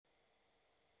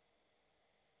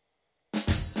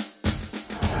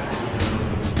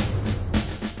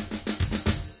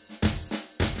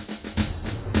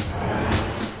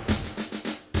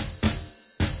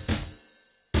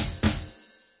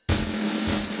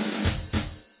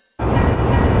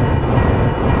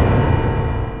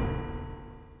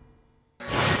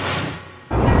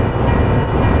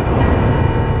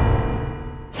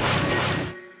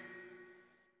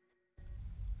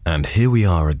And here we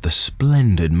are at the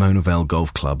splendid Mona Vale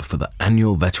Golf Club for the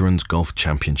annual Veterans Golf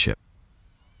Championship.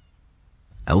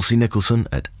 Elsie Nicholson,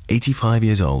 at 85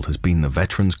 years old, has been the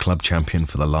Veterans Club champion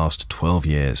for the last 12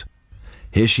 years.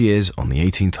 Here she is on the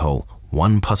 18th hole,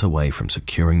 one putt away from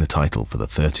securing the title for the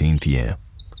 13th year.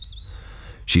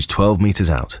 She's 12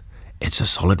 metres out. It's a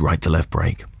solid right to left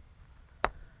break.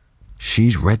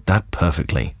 She's read that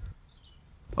perfectly.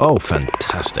 Oh,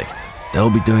 fantastic. They'll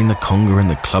be doing the conga in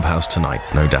the clubhouse tonight,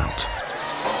 no doubt.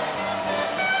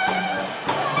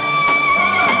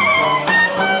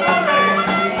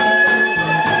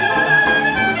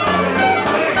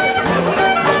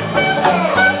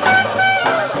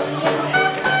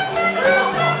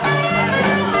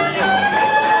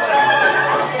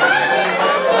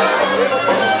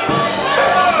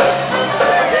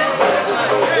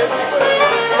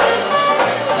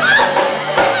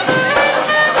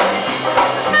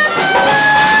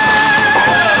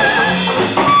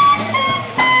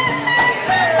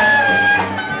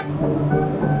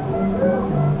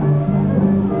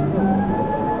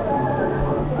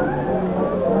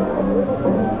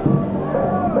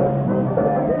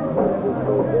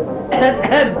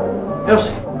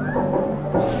 Elsie.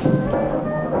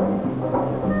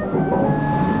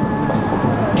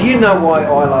 Do you know why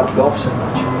I love golf so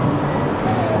much?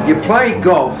 You play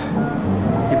golf,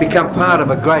 you become part of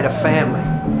a greater family.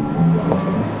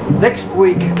 Next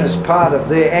week, as part of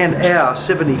their and our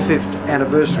 75th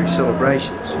anniversary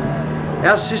celebrations,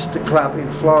 our sister club in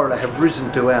Florida have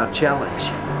risen to our challenge.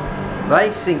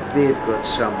 They think they've got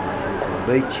someone who can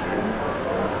beat you.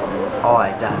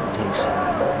 I don't think so.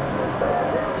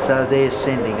 So they're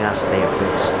sending us their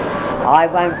best. I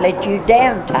won't let you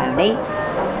down, Tony.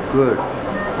 Good,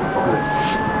 good.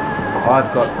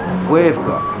 We've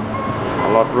got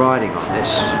a lot riding on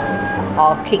this.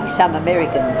 I'll kick some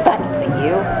American butt for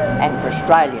you, and for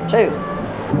Australia too.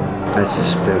 That's the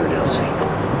spirit, Elsie.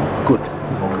 Good,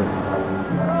 good.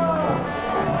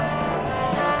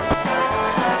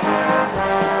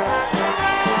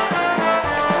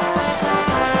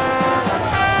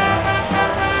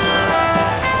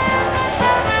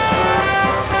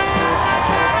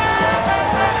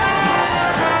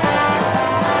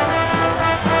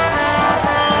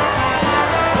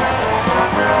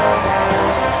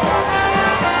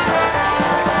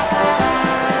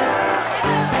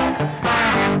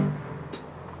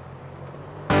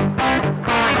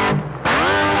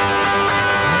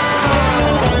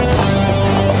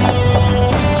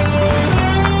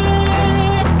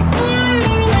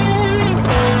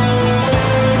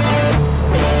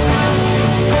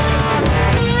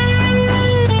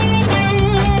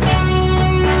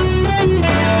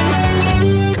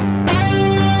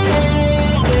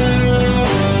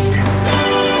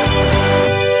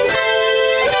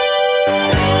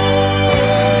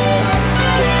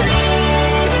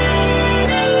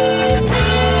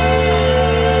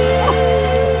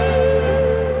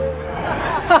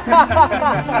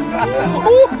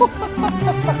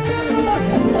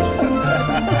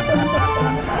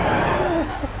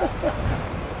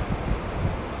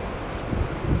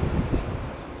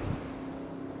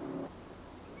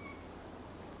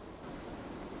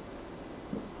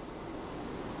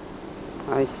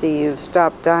 I see you've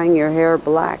stopped dyeing your hair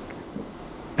black.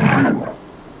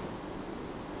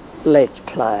 Let's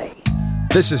play.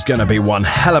 This is going to be one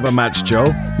hell of a match, Joe.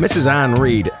 Mrs. Anne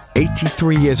Reed,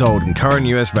 83 years old and current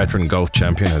US veteran golf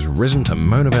champion, has risen to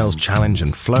Mona Vale's challenge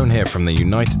and flown here from the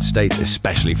United States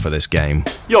especially for this game.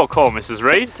 Your call, Mrs.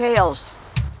 Reed. Tails.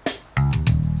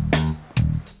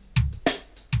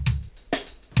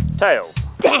 Tails.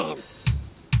 Damn.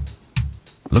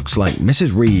 Looks like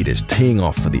Mrs. Reed is teeing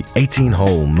off for the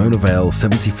 18-hole Mona Vale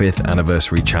 75th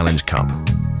Anniversary Challenge Cup.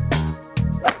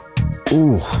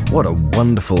 Ooh, what a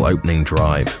wonderful opening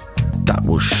drive. That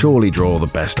will surely draw the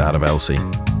best out of Elsie.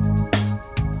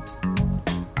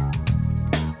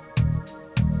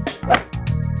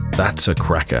 That's a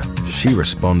cracker. She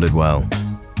responded well.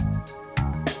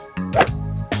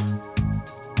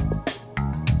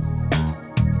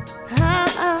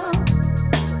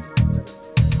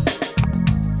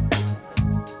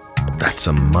 That's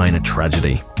a minor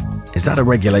tragedy. Is that a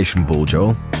regulation ball,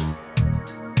 Joel?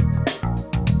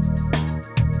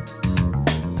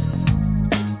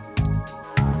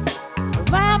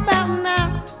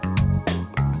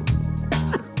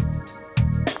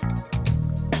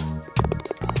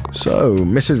 So,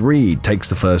 Mrs. Reed takes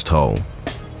the first hole.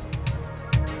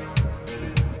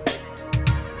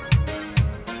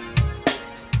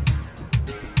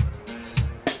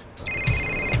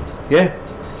 Yeah?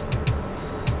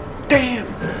 Damn!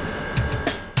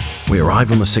 We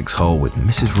arrive on the 6th hole with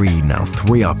Mrs. Reed now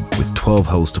 3 up with 12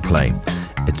 holes to play.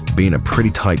 It's been a pretty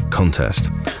tight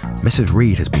contest. Mrs.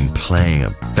 Reed has been playing a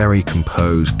very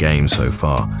composed game so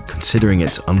far, considering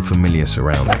its unfamiliar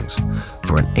surroundings.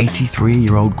 For an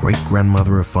 83-year-old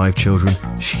great-grandmother of 5 children,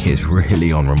 she is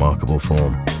really on remarkable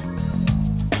form.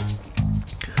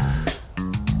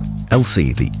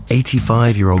 Elsie, the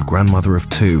 85-year-old grandmother of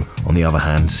 2, on the other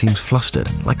hand, seems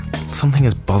flustered, like something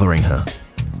is bothering her.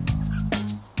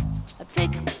 I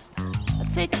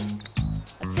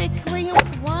take where you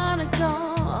wanna go.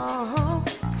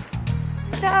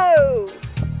 No!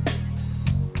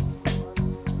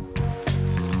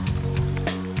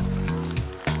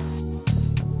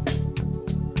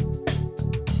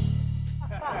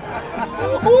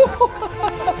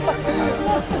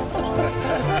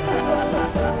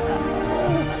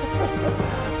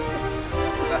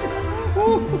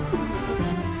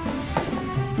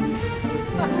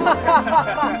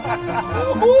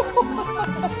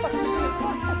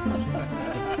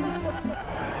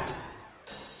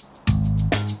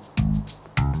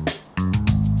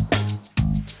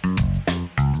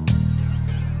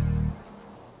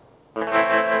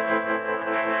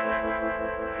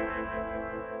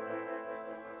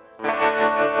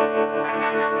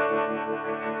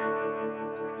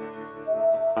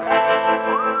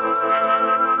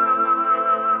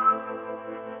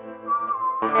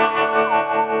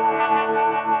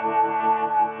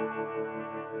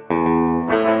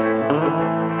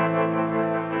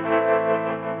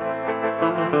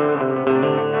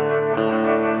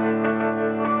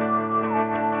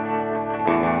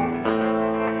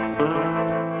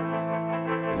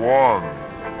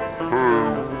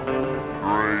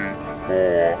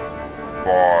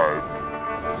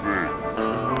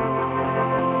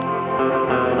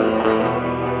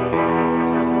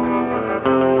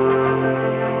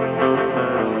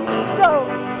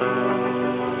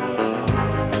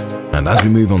 And as we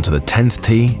move on to the 10th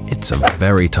tee, it's a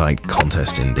very tight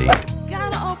contest indeed.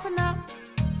 Gotta open up.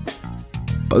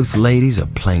 Both ladies are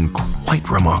playing quite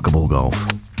remarkable golf.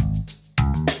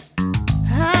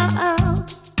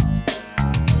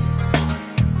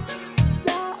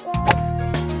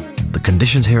 The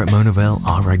conditions here at Mona Vale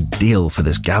are ideal for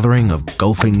this gathering of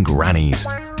golfing grannies.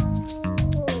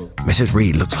 Mrs.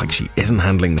 Reed looks like she isn't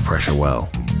handling the pressure well.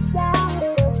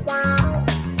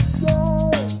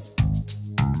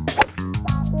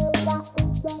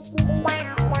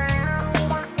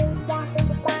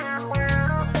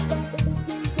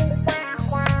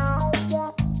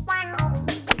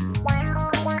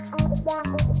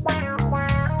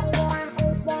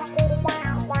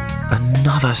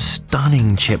 Another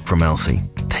stunning chip from Elsie.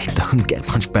 They don't get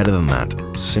much better than that.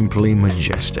 Simply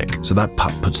majestic. So that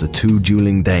putt puts the 2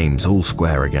 dueling dames all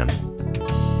square again.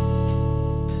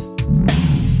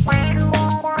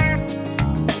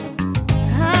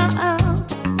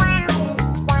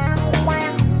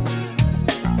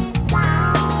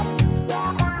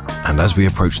 And as we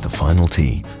approach the final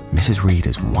tee, Mrs. Reed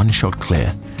is 1 shot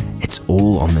clear. It's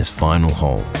all on this final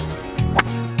hole.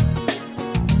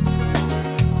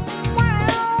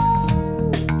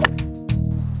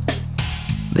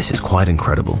 This is quite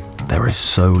incredible. There is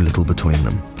so little between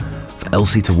them. For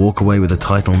Elsie to walk away with the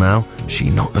title now, she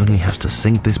not only has to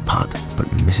sink this putt, but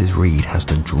Mrs. Reed has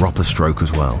to drop a stroke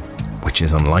as well, which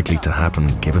is unlikely to happen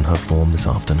given her form this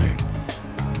afternoon.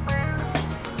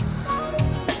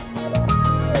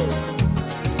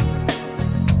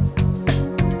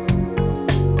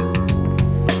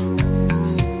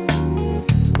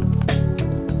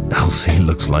 Elsie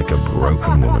looks like a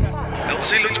broken woman.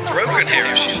 Elsie looks broken here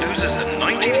if she loses the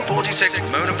 1946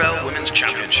 Mona Vale Women's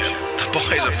Championship. The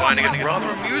boys are finding it rather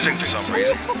amusing for some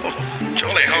reason. Oh,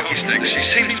 jolly hockey sticks, she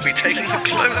seems to be taking her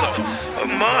clothes off. Oh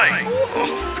my! Oh,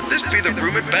 could this be the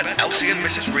rumoured bet Elsie and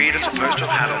Mrs. Reed are supposed to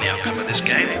have had on the outcome of this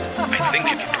game? I think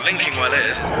it's blinking while it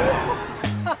is.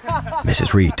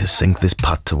 Mrs. Reed to sink this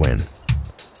putt to win.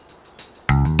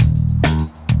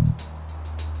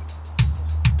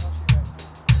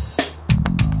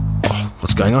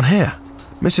 What's going on here?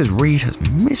 Mrs. Reed has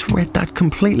misread that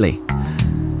completely.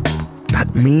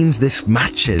 That means this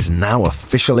match is now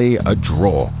officially a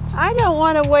draw. I don't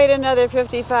want to wait another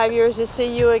 55 years to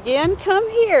see you again. Come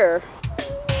here.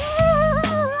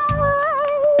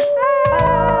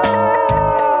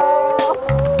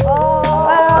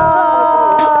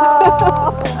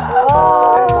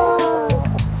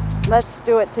 Let's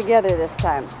do it together this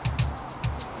time.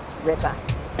 Ripper.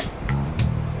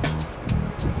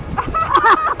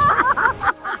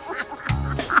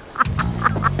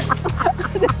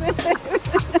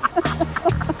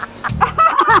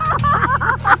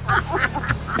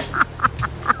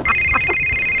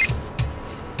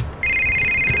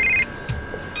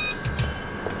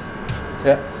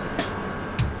 Yeah.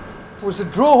 a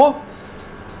draw.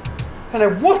 And a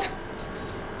what?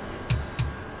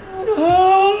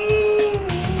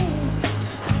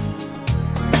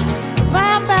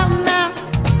 Right about now,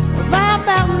 right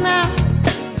about now.